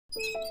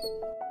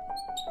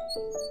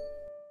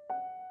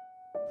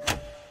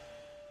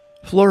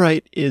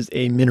Fluorite is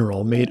a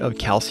mineral made of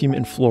calcium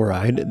and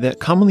fluoride that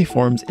commonly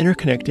forms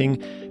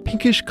interconnecting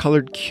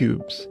pinkish-colored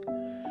cubes.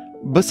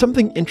 But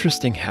something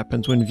interesting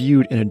happens when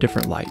viewed in a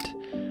different light.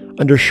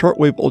 Under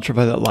shortwave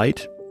ultraviolet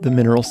light, the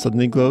mineral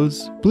suddenly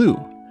glows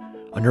blue.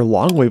 Under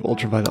longwave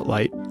ultraviolet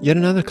light, yet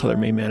another color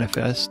may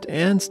manifest,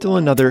 and still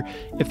another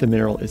if the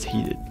mineral is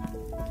heated.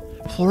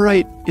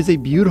 Fluorite is a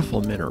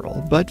beautiful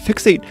mineral, but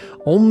fixate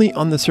only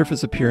on the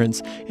surface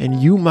appearance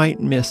and you might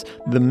miss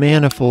the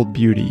manifold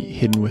beauty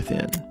hidden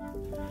within.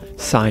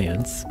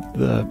 Science,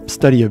 the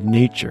study of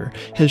nature,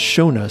 has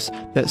shown us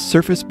that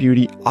surface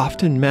beauty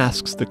often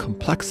masks the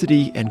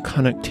complexity and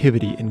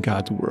connectivity in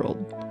God's world.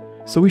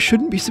 So we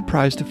shouldn't be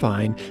surprised to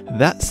find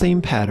that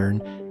same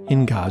pattern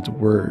in God's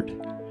Word.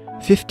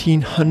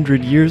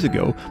 1500 years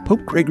ago,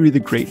 Pope Gregory the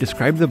Great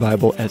described the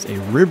Bible as a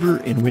river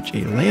in which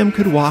a lamb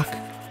could walk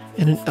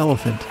and an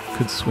elephant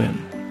could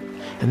swim.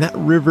 And that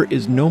river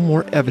is no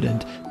more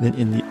evident than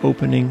in the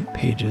opening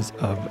pages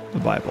of the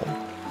Bible.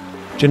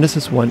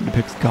 Genesis 1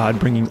 depicts God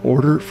bringing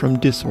order from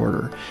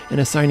disorder and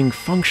assigning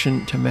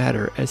function to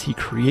matter as he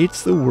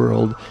creates the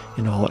world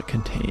and all it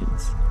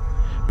contains.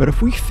 But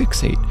if we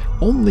fixate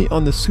only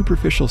on the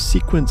superficial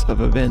sequence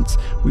of events,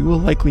 we will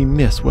likely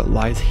miss what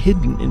lies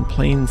hidden in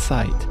plain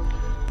sight,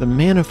 the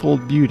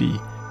manifold beauty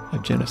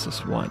of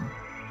Genesis 1.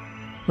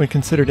 When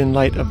considered in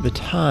light of the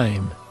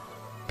time,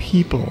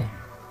 people,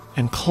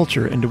 and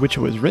culture into which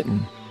it was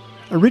written,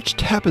 a rich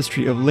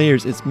tapestry of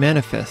layers is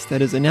manifest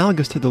that is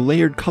analogous to the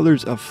layered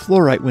colors of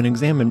fluorite when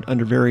examined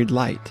under varied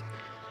light.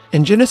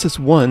 And Genesis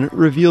 1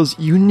 reveals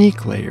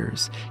unique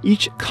layers,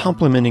 each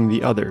complementing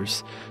the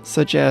others,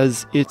 such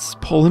as its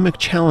polemic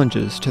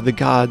challenges to the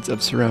gods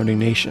of surrounding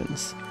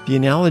nations, the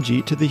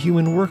analogy to the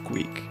human work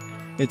week,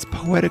 its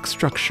poetic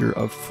structure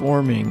of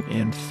forming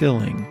and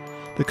filling,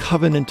 the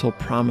covenantal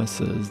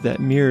promises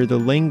that mirror the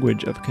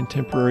language of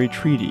contemporary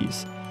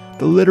treaties,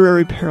 the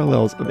literary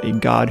parallels of a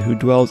God who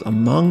dwells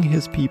among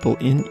his people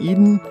in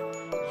Eden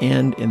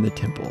and in the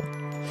temple,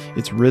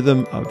 its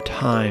rhythm of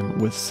time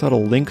with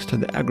subtle links to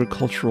the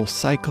agricultural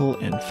cycle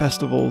and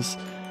festivals,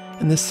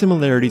 and the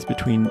similarities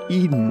between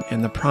Eden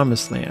and the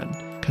Promised Land,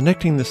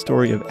 connecting the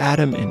story of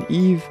Adam and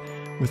Eve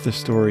with the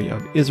story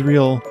of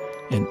Israel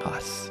and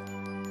us.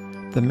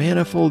 The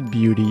manifold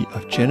beauty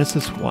of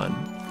Genesis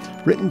 1,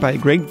 written by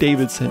Greg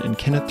Davidson and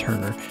Kenneth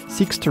Turner,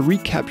 seeks to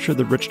recapture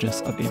the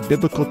richness of a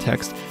biblical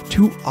text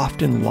too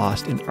often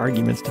lost in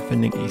arguments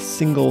defending a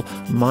single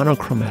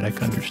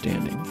monochromatic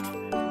understanding.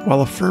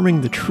 While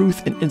affirming the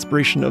truth and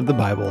inspiration of the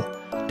Bible,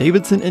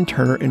 Davidson and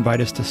Turner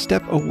invite us to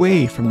step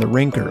away from the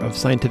rancor of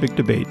scientific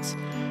debates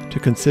to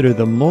consider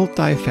the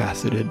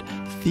multifaceted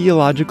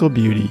theological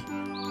beauty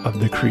of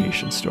the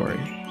creation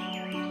story.